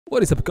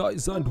What is up,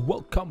 guys, and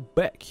welcome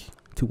back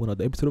to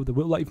another episode of the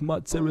real life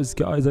mod series,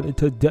 guys. And in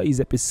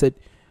today's episode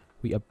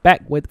we are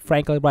back with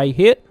Franklin right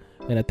here,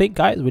 and I think,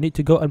 guys, we need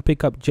to go and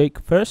pick up Jake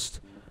first.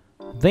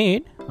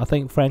 Then I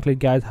think Franklin,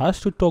 guys,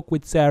 has to talk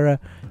with Sarah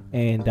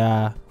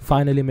and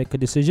finally make a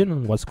decision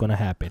on what's gonna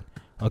happen.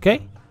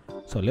 Okay,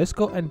 so let's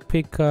go and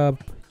pick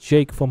up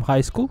Jake from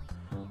high school,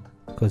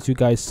 because you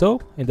guys saw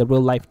in the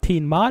real life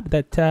teen mod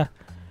that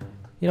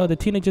you know, the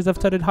teenagers have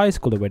started high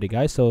school already,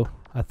 guys. So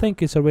I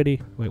think it's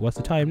already, wait, what's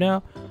the time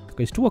now?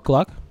 Okay, it's 2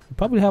 o'clock. We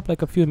probably have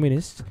like a few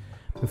minutes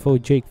before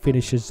Jake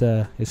finishes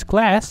his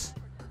class.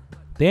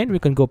 Then we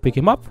can go pick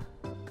him up.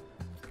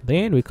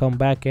 Then we come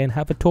back and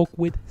have a talk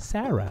with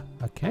Sarah.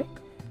 Okay,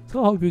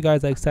 so I hope you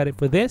guys are excited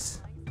for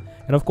this.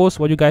 And of course,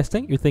 what do you guys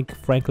think? You think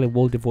Franklin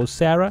will divorce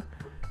Sarah,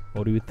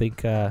 or do you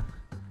think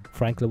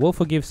Franklin will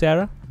forgive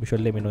Sarah? Be sure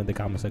to let me know in the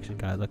comment section,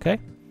 guys. Okay,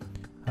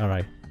 all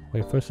right.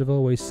 Wait, first of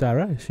all, where's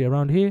Sarah? Is she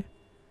around here?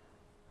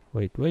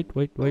 Wait.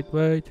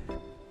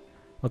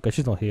 Okay,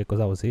 she's not here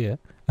because I was here.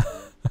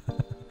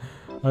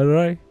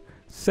 Alright.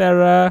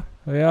 Sarah,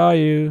 where are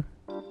you?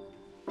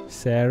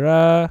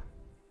 Sarah.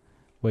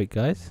 Wait,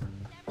 guys.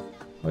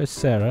 Where's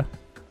Sarah?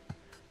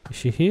 Is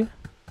she here?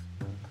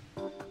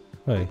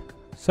 Wait.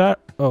 Sarah.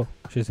 Oh,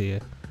 she's here.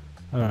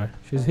 Alright,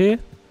 she's here.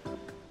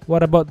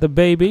 What about the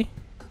baby?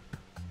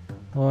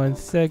 1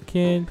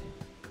 second.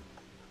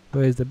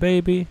 Where's the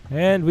baby?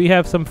 And we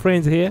have some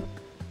friends here.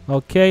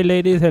 Okay,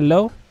 ladies,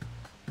 hello.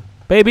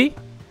 Baby,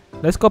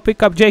 let's go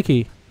pick up Jakey.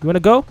 You wanna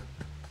go?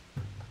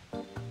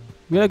 You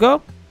wanna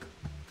go?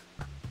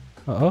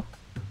 Uh-oh.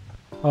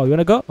 Oh, you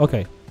wanna go?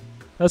 Okay.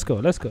 Let's go.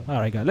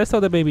 Alright, guys. Let's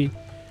tell the baby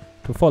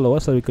to follow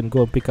us so we can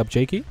go and pick up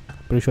Jakey.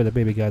 Pretty sure the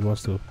baby guy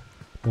wants to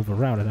move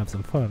around and have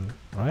some fun,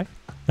 right?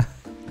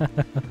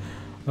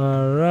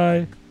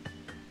 Alright.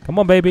 Come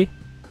on, baby.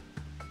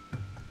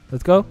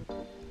 Let's go.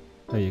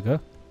 There you go.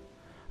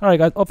 Alright,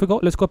 guys. Off we go.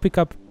 Let's go pick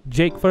up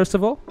Jake first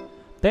of all.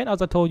 Then,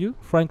 as I told you,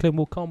 Franklin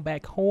will come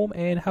back home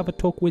and have a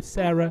talk with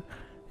Sarah,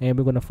 and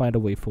we're gonna find a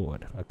way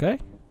forward. Okay?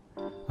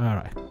 All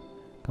right.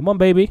 Come on,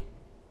 baby.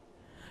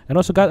 And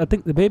also, guys, I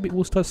think the baby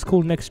will start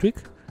school next week.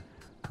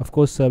 Of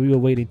course, we were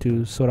waiting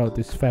to sort out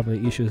these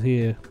family issues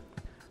here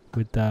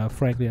with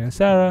Franklin and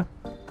Sarah,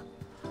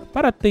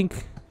 but I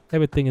think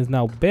everything is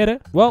now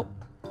better. Well,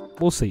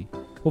 we'll see.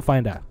 We'll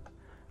find out.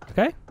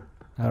 Okay?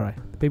 All right.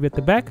 The baby at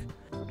the back.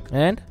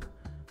 And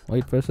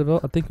wait. First of all,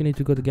 I think we need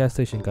to go to the gas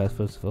station, guys.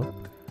 First of all.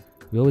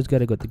 We always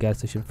gotta go to the gas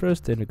station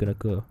first, then we're gonna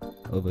go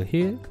over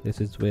here. This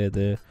is where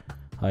the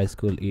high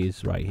school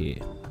is, right here.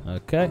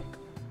 Okay,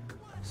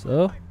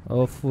 so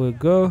off we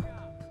go.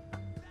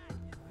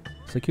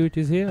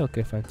 Security's here.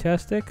 Okay,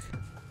 fantastic.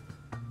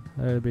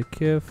 I'll be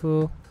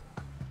careful.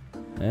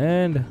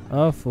 And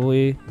off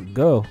we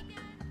go.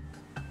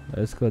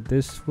 Let's go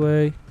this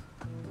way.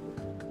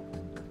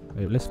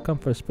 Wait, let's come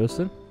first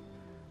person.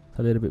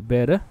 A little bit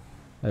better.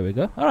 There we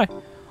go. Alright,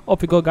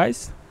 off we go,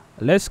 guys.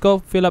 Let's go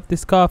fill up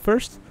this car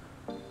first,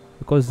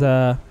 because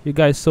you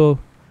guys saw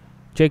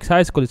Jake's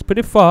high school is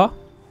pretty far.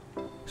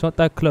 It's not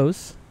that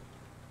close.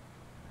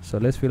 So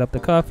let's fill up the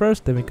car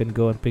first, then we can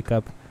go and pick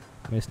up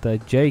Mr.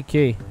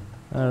 JK.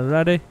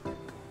 Alrighty.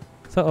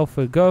 So off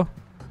we go.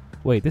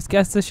 Wait, this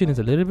gas station is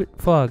a little bit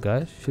far,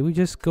 guys. Should we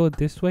just go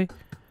this way?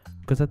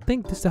 Because I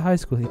think this is the high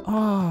school here.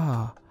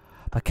 Ah,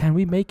 but can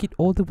we make it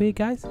all the way,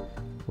 guys?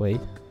 Wait.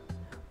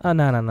 Oh,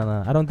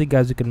 no. I don't think,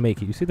 guys, we can make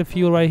it. You see the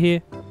fuel right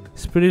here?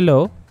 It's pretty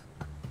low.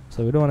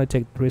 So we don't want to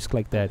take risk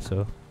like that.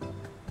 So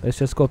let's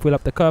just go fill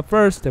up the car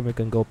first, then we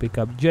can go pick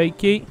up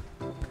Jakey,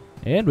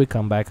 and we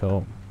come back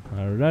home.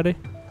 Alrighty,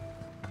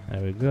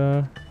 there we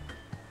go.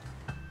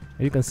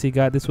 You can see,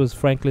 guys, this was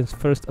Franklin's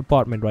first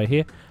apartment right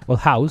here. Well,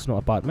 house, no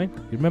apartment.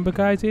 You remember,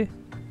 guys, here?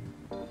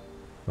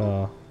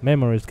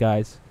 Memories,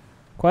 guys.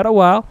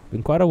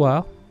 Been quite a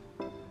while.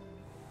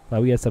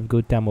 But we had some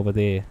good time over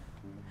there.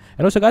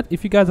 And also, guys,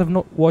 if you guys have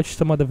not watched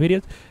some other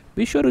videos,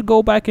 be sure to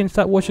go back and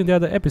start watching the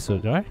other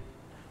episodes, right?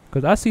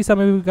 Because I see some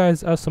of you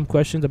guys ask some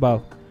questions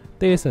about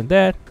this and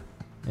that,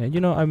 and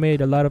you know, I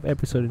made a lot of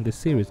episodes in this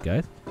series,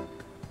 guys.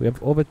 We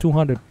have over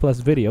 200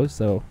 plus videos,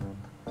 so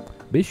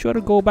be sure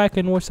to go back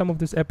and watch some of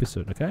this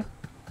episode, okay?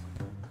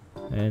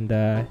 And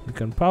you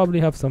can probably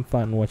have some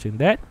fun watching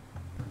that.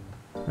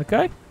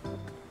 Okay?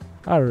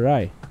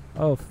 Alright,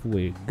 off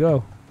we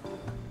go.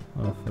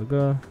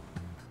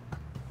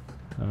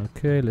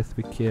 Okay, let's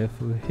be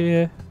careful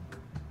here.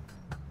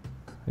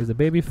 Is the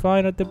baby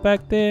fine at the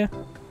back there?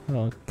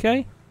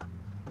 Okay.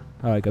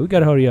 Alright, we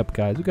gotta hurry up,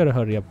 guys. We gotta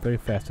hurry up very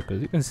fast,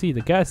 because you can see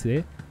the gas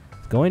there.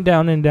 It's going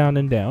down and down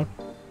and down.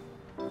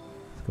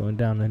 It's going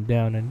down and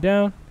down and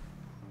down.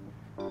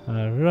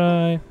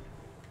 Alright.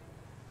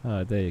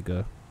 Alright, there you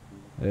go.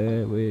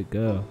 There we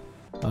go.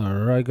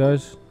 Alright,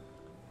 guys.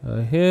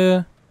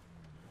 Here.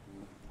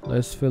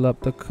 Let's fill up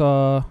the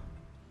car.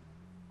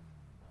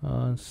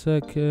 1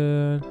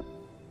 second.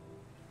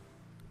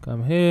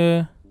 Come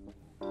here.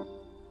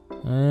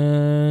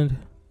 And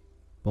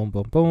boom,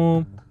 boom,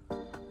 boom.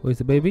 Where's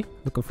the baby?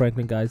 Look at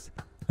Franklin, guys.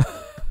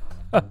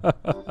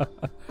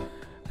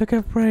 Look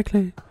at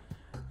Franklin.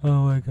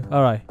 Oh my god.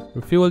 Alright,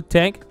 refuel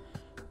tank.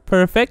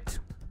 Perfect.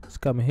 Let's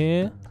come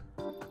here.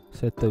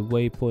 Set the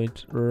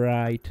waypoint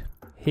right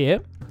here.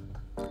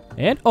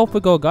 And off we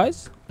go,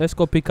 guys. Let's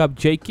go pick up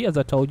Jakey, as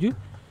I told you.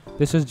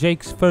 This is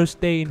Jake's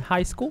first day in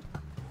high school.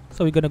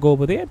 So we're gonna go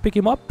over there and pick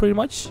him up, pretty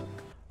much.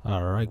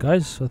 Alright,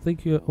 guys. I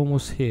think you're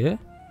almost here.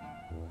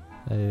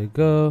 There you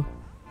go.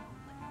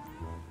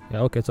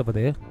 Yeah, okay, it's over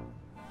there.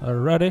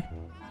 Alrighty.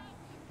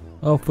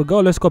 Off we go.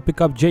 Let's go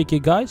pick up Jakey,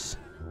 guys.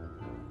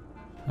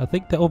 I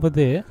think they're over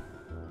there.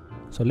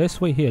 So let's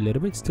wait here a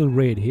little bit. Still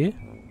red here.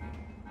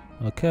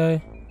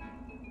 Okay.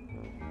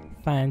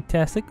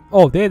 Fantastic.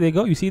 Oh, there they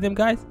go. You see them,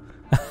 guys?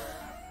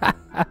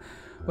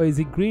 Wait, is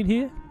it green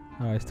here?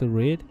 Alright, still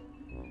red.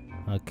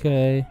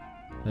 Okay.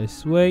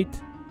 Let's wait.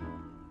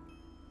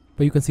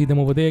 But you can see them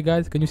over there,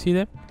 guys. Can you see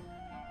them?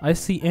 I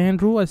see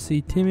Andrew. I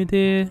see Timmy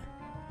there.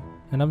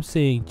 And I'm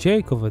seeing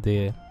Jake over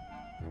there.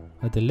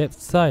 At the left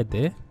side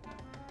there.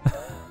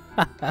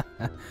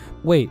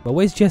 Wait, but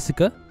where's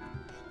Jessica?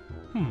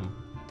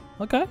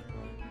 Okay.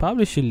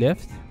 Probably she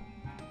left.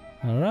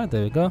 Alright,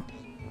 there we go.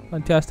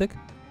 Fantastic.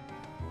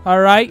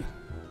 Alright.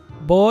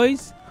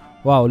 Boys.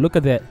 Wow, look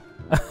at that.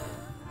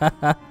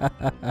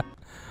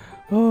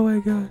 Oh my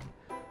god.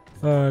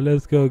 Alright,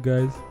 let's go,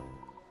 guys.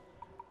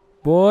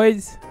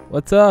 Boys,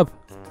 what's up?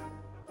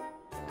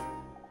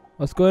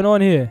 What's going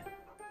on here?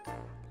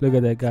 Look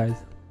at that, guys.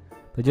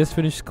 They just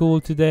finished school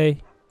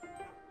today.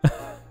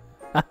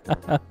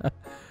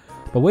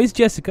 But where's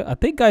Jessica? I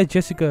think, guys,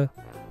 Jessica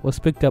was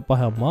picked up by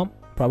her mom,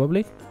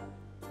 probably.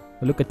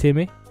 But look at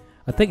Timmy.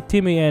 I think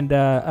Timmy and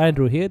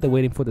Andrew here, they're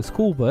waiting for the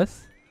school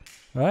bus.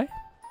 Right?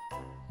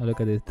 Oh, look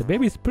at this. The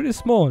baby's pretty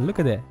small. Look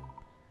at that.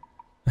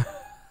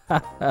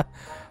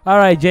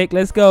 Alright, Jake,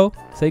 let's go.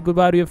 Say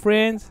goodbye to your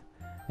friends.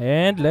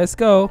 And let's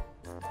go.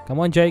 Come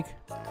on, Jake.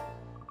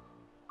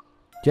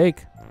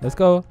 Jake, let's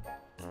go.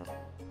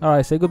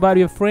 Alright, say goodbye to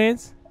your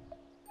friends.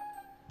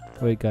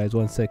 Wait, guys,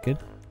 1 second.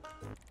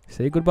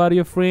 Say goodbye to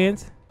your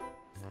friends.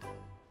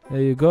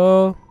 There you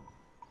go.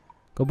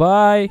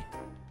 Goodbye.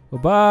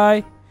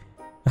 Goodbye.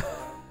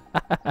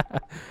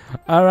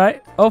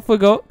 Alright, off we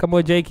go. Come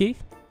on, Jakey.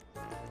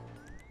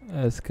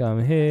 Let's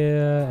come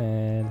here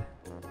and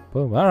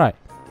boom. Alright.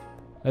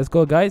 Let's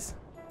go, guys.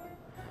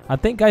 I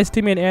think, guys,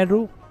 Timmy and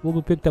Andrew will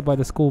be picked up by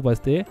the school bus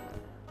there.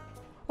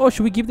 Oh,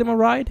 should we give them a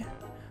ride?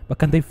 But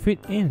can they fit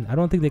in? I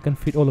don't think they can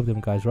fit all of them,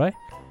 guys, right?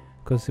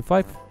 Because if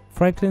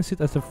Franklin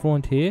sits at the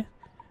front here,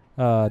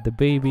 the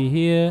baby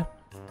here,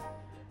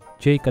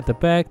 Jake at the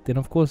back, then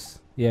of course,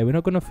 yeah, we're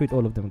not gonna fit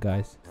all of them,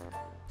 guys.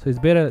 So it's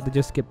better to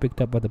just get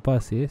picked up by the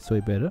bus here. So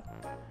we better.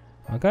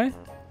 Okay.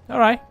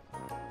 Alright.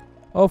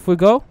 Off we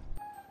go.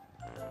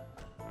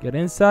 Get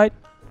inside.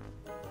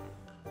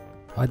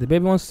 Alright, the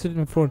baby wants to sit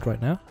in front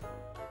right now.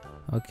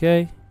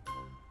 Okay.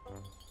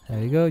 There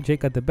you go.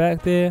 Jake at the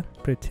back there.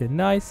 Pretty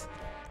nice.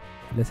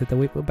 Let's hit the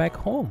way back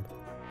home.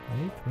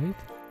 Wait.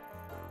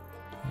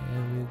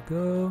 There we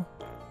go.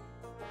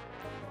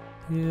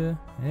 Here.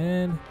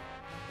 And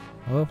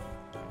off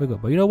we go.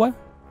 But you know what?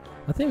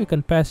 I think we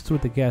can pass through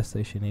the gas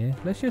station here.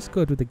 Let's just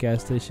go to the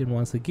gas station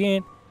once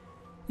again.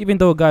 Even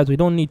though, guys, we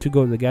don't need to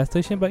go to the gas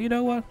station. But you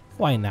know what?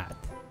 Why not?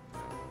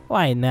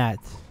 Why not?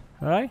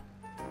 Alright.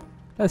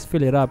 Let's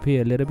fill it up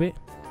here a little bit.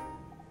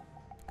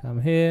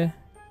 Come here.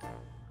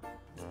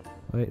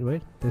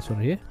 Wait. This one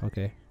here.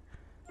 Okay.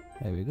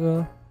 There we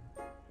go.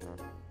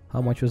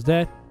 How much was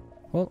that?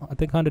 Well, I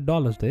think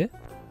 $100 there.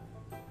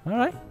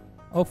 Alright.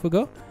 Off we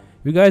go.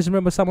 You guys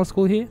remember summer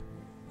school here?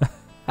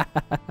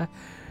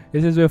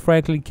 This is where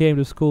Franklin came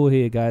to school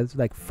here, guys.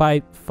 Like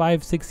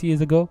 6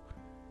 years ago.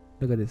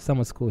 Look at this.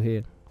 Summer school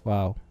here.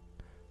 Wow.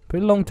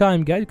 Pretty long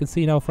time, guys. You can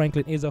see now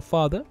Franklin is a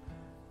father.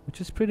 Which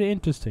is pretty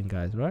interesting,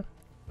 guys, right?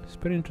 It's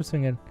pretty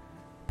interesting and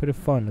pretty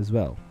fun as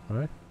well.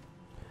 Alright.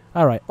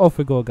 Alright, off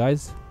we go,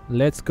 guys.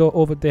 Let's go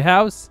over the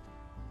house.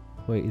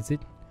 Wait, is it?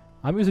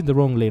 I'm using the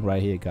wrong lane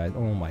right here, guys.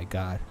 Oh my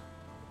god.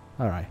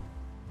 Alright.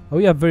 Oh,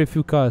 we have very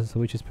few cars,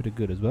 which is pretty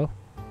good as well.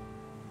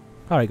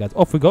 Alright, guys,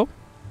 off we go.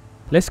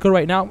 Let's go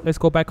right now. Let's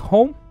go back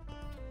home.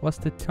 What's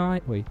the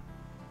time? Wait.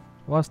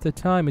 What's the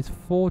time? It's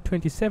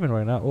 4:27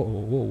 right now.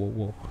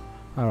 Whoa.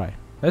 Alright.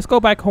 Let's go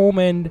back home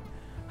and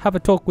have a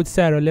talk with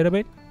Sarah a little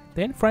bit.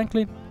 Then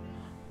Franklin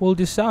will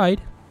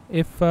decide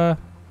if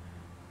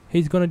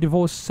he's gonna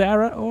divorce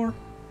Sarah or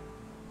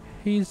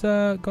he's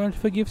going to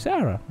forgive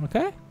Sarah.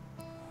 Okay?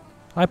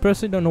 I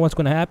personally don't know what's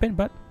gonna happen,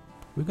 but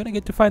we're gonna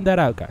get to find that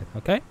out, guys.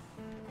 Okay?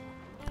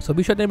 So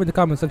be sure to leave in the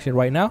comment section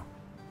right now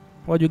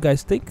what do you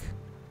guys think.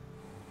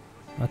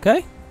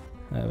 Okay?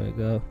 There we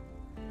go.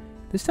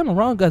 This time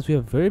around, guys, we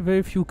have very,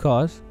 very few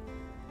cars.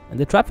 And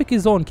the traffic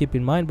is on, keep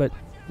in mind, but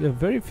we have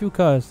very few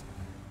cars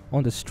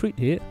on the street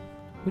here,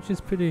 which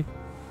is pretty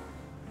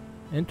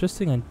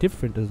interesting and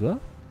different as well.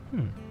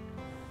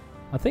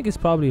 I think it's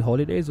probably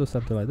holidays or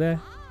something like that.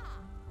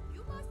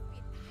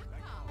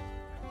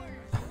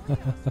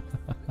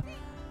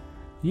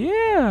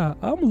 Yeah,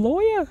 I'm a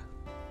lawyer.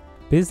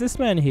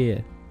 Businessman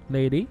here,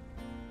 lady.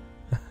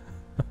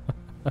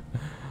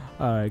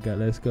 Alright, guys,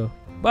 let's go.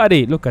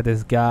 Buddy, look at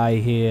this guy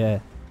here.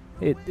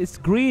 It's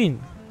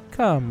green.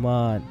 Come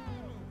on.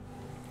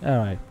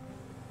 Alright.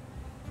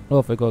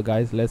 Off we go,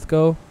 guys. Let's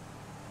go.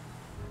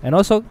 And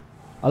also,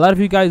 a lot of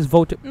you guys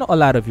voted. Not a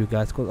lot of you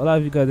guys, because a lot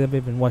of you guys haven't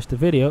even watched the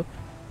video.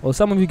 Well,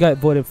 some of you guys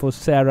voted for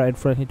Sarah and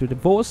Franklin to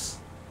divorce.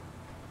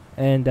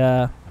 And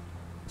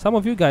some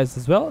of you guys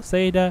as well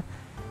say that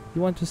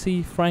you want to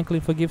see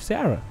Franklin forgive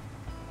Sarah.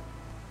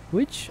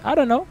 Which, I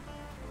don't know.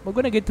 We're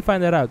going to get to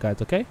find that out,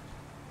 guys, okay?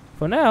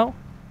 For now,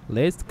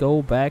 let's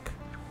go back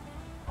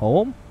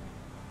home.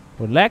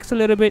 Relax a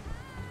little bit.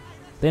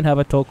 Then have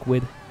a talk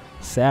with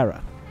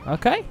Sarah.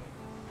 Okay?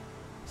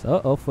 So,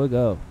 off we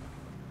go.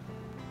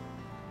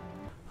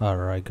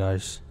 Alright,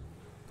 guys.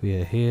 We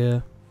are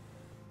here.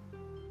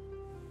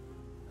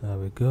 There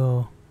we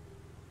go.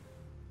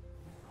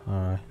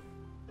 Alright.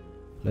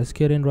 Let's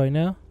get in right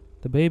now.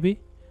 The baby.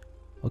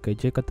 Okay,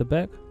 Jake at the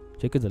back.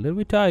 Jake is a little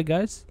bit tired,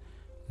 guys.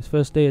 His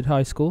first day at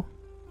high school.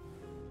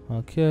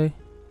 Okay.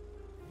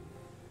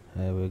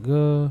 There we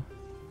go.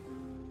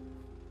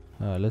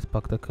 Alright, let's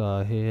park the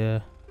car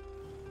here.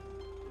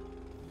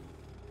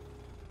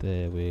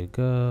 There we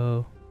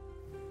go.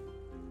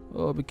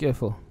 Oh, be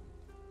careful.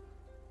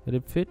 Did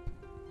it fit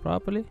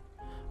properly?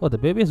 Oh, the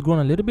baby has grown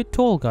a little bit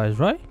tall, guys,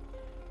 right?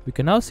 We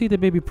can now see the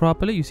baby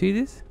properly. You see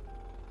this?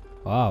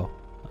 Wow.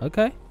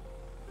 Okay.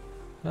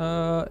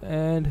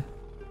 And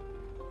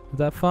is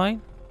that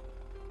fine?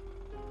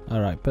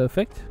 Alright,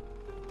 perfect.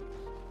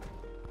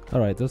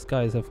 Alright, those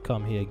guys have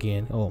come here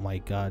again. Oh my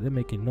god, they're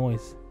making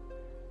noise.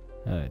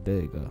 Alright,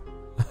 there you go.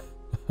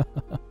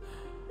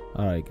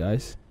 Alright,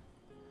 guys.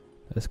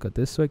 Let's go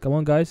this way. Come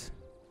on, guys.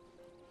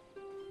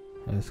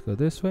 Let's go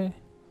this way.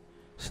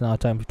 It's now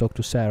time to talk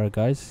to Sarah,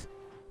 guys.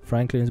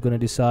 Franklin is going to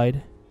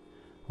decide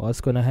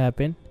what's going to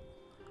happen.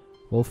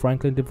 Will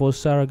Franklin divorce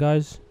Sarah,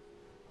 guys?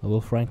 Or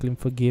will Franklin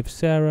forgive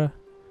Sarah?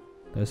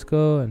 Let's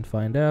go and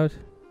find out.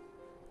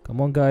 Come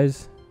on,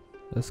 guys.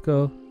 Let's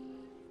go.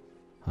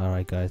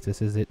 Alright, guys.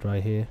 This is it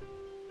right here.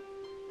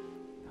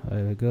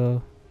 There we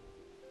go.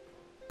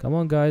 Come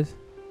on, guys.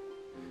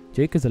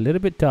 Jake is a little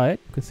bit tired.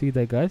 You can see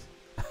that, guys.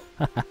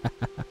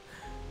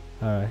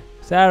 Alright.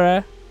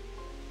 Sarah.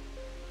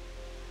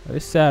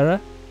 Where's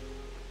Sarah?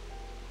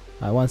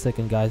 Alright, 1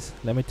 second, guys.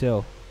 Let me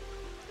tell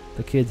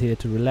the kids here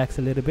to relax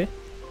a little bit.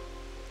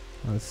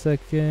 1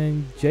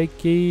 second.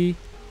 Jakey.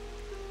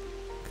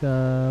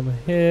 Come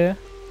here.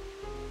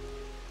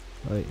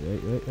 Wait.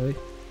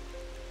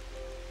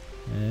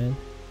 And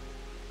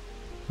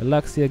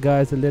relax here,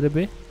 guys, a little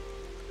bit.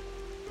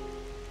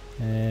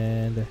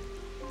 And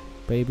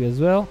baby as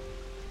well.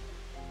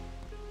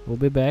 We'll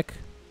be back.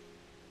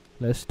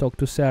 Let's talk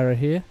to Sarah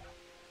here.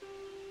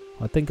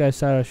 I think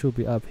Sarah should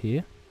be up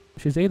here.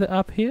 She's either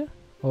up here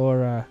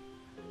or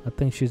I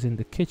think she's in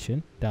the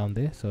kitchen down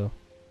there. So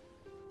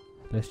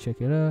let's check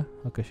it out.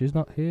 Okay, she's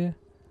not here.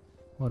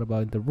 What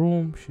about in the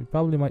room? She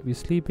probably might be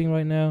sleeping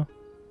right now.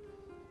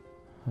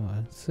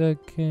 1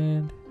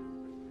 second.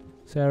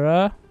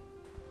 Sarah?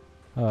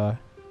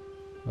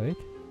 Wait.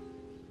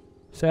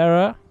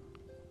 Sarah?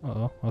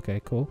 Uh-oh.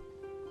 Okay, cool.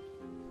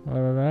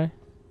 Alright.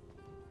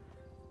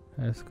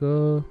 Let's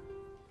go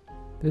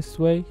this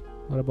way.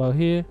 What about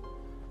here?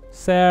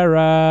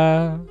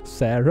 Sarah!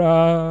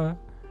 Sarah!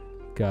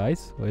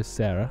 Guys, where's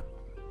Sarah?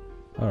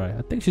 Alright,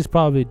 I think she's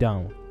probably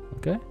down.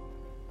 Okay?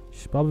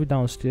 She's probably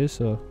downstairs,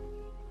 so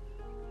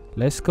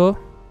let's go.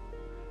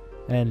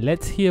 And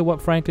let's hear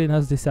what Franklin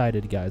has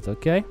decided, guys,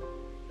 okay?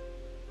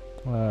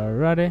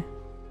 Alrighty.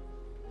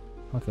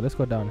 Okay, let's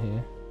go down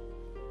here.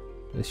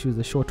 Let's use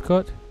the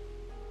shortcut.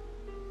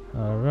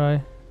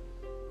 Alright.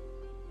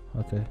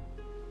 Okay.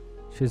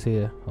 She's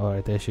here.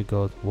 Alright, there she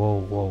goes.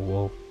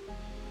 Whoa.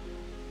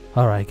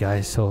 Alright,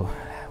 guys, so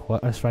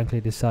what has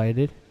Franklin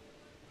decided?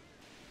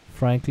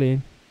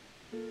 Franklin,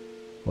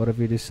 what have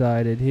you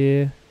decided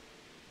here?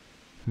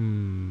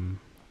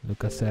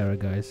 Look at Sarah,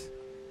 guys.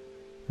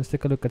 Let's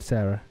take a look at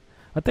Sarah.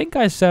 I think,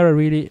 guys, Sarah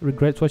really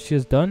regrets what she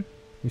has done.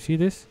 You see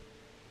this?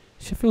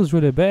 She feels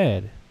really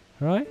bad,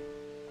 right?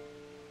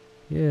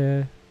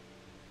 Yeah.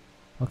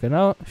 Okay,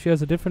 now she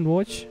has a different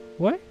watch.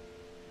 What?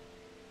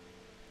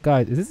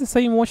 Guys, is this the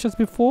same watch as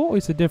before or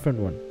is it a different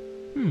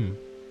one?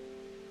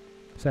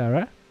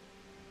 Sarah?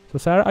 So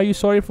Sarah, are you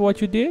sorry for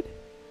what you did?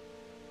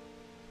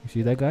 You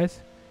see that,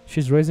 guys?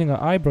 She's raising her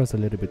eyebrows a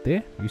little bit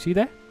there. You see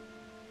that?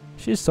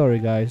 She's sorry,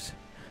 guys.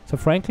 So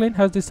Franklin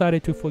has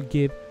decided to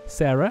forgive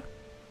Sarah.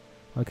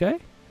 Okay?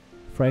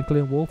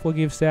 Franklin will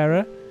forgive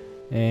Sarah.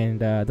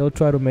 And they'll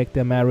try to make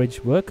their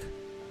marriage work.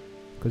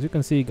 Because you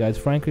can see, guys,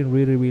 Franklin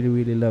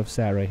really loves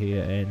Sarah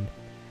here. And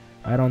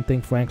I don't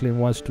think Franklin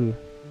wants to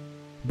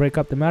break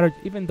up the marriage.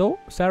 Even though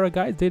Sarah,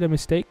 guys, did a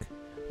mistake.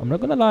 I'm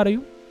not going to lie to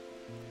you.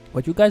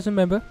 But you guys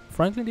remember,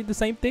 Franklin did the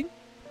same thing.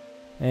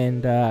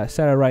 And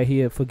Sarah right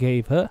here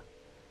forgave her.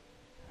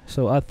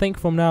 So I think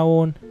from now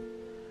on,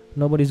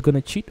 nobody's going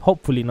to cheat.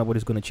 Hopefully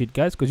nobody's going to cheat,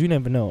 guys. Because you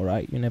never know,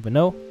 right? You never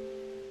know.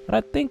 But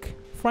I think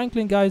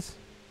Franklin, guys,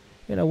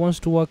 you know, wants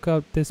to work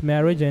out this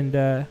marriage.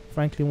 And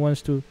Franklin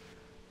wants to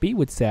be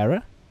with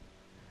Sarah.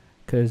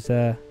 Because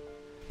they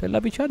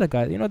love each other,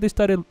 guys. You know, they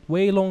started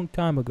way long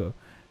time ago.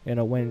 You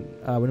know,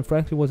 when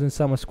Franklin was in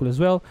summer school as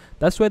well.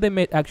 That's where they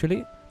met,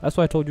 actually. That's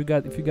why I told you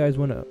guys, if you guys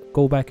want to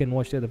go back and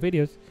watch the other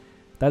videos,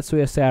 that's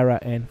where Sarah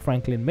and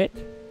Franklin met.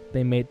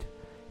 They met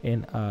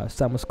in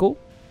summer school,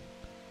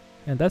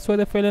 and that's where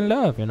they fell in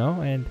love, you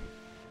know. And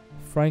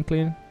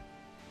Franklin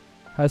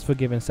has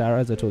forgiven Sarah,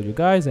 as I told you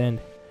guys, and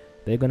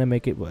they're gonna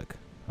make it work.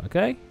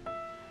 Okay.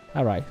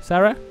 All right,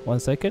 Sarah, 1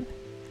 second.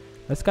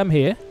 Let's come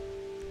here.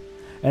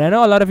 And I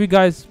know a lot of you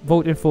guys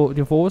voted for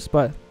divorce,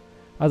 but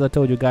as I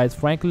told you guys,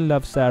 Franklin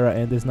loves Sarah,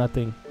 and there's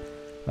nothing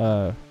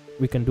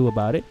we can do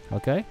about it.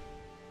 Okay.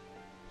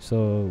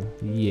 So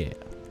yeah.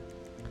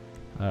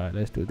 All right,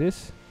 let's do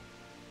this.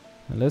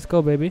 And let's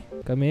go, baby.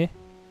 Come here.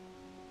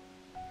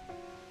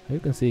 You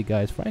can see,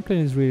 guys, Franklin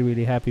is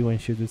really happy when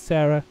she's with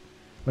Sarah.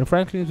 When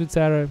Franklin is with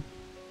Sarah,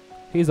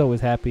 he's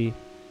always happy,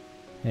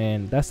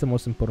 and that's the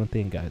most important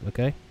thing, guys.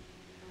 Okay.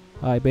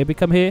 All right, baby,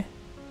 come here,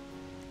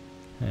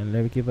 and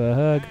let me give her a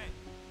hug.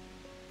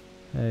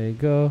 There you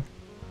go.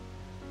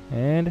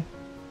 And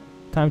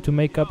time to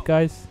make up,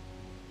 guys.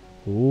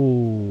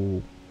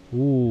 Ooh.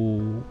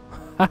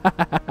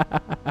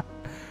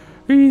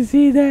 You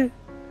see that?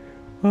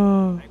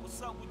 Oh. Hey,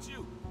 what's up with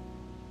you?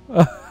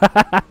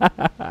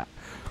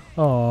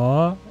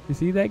 Aw, you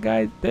see that,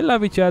 guys? They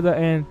love each other,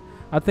 and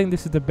I think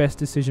this is the best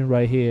decision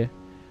right here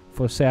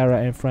for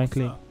Sarah and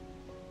Franklin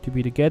to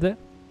be together.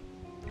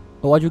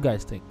 But what do you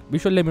guys think? Be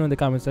sure to let me know in the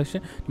comment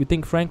section. Do you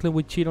think Franklin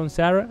would cheat on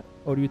Sarah,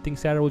 or do you think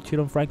Sarah will cheat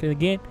on Franklin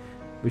again?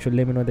 Be sure to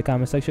let me know in the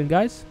comment section,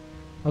 guys.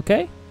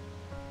 Okay?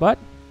 But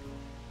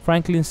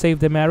Franklin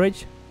saved the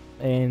marriage,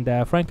 and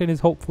Franklin is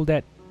hopeful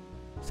that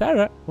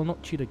Sarah will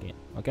not cheat again.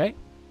 Okay?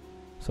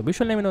 So be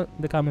sure to let me know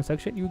in the comment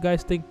section. You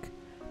guys think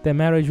their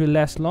marriage will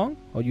last long,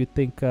 or you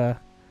think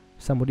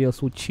somebody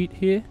else will cheat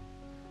here?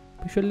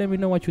 Be sure to let me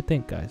know what you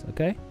think, guys.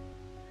 Okay?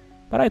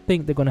 But I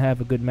think they're gonna have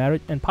a good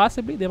marriage, and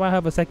possibly they might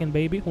have a second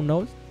baby. Who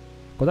knows?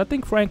 Because I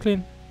think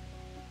Franklin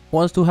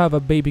wants to have a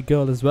baby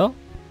girl as well.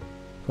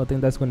 So I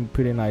think that's gonna be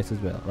pretty nice as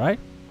well, right?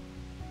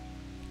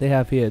 They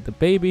have here the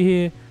baby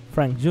here,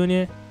 Frank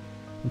Jr.,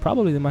 and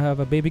probably they might have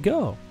a baby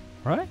girl,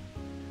 right?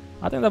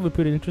 I think that would be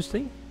pretty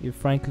interesting if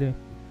Franklin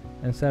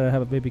and Sarah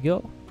have a baby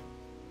girl.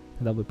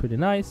 That would be pretty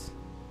nice.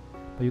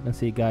 But you can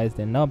see, guys,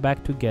 they're now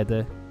back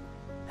together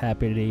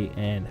happily,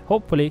 and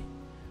hopefully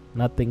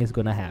nothing is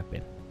gonna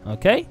happen.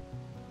 Okay?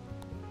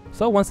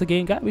 So once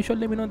again, guys, be sure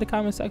to let me know in the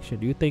comment section.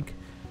 Do you think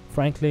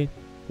Franklin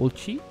will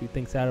cheat? Do you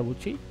think Sarah will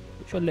cheat?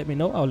 Be sure to let me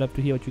know. I would love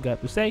to hear what you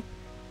got to say.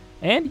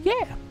 And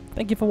yeah,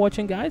 thank you for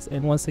watching, guys.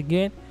 And once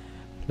again,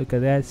 look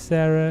at that,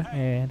 Sarah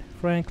and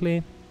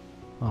Franklin.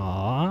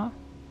 Aww,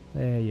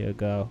 there you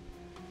go.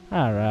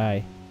 All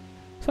right.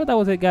 So that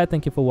was it, guys.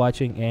 Thank you for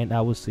watching, and I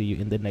will see you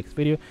in the next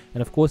video.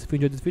 And of course, if you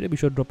enjoyed this video, be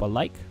sure to drop a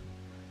like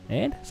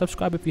and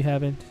subscribe if you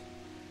haven't.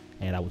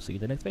 And I will see you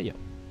in the next video.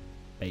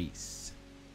 Peace.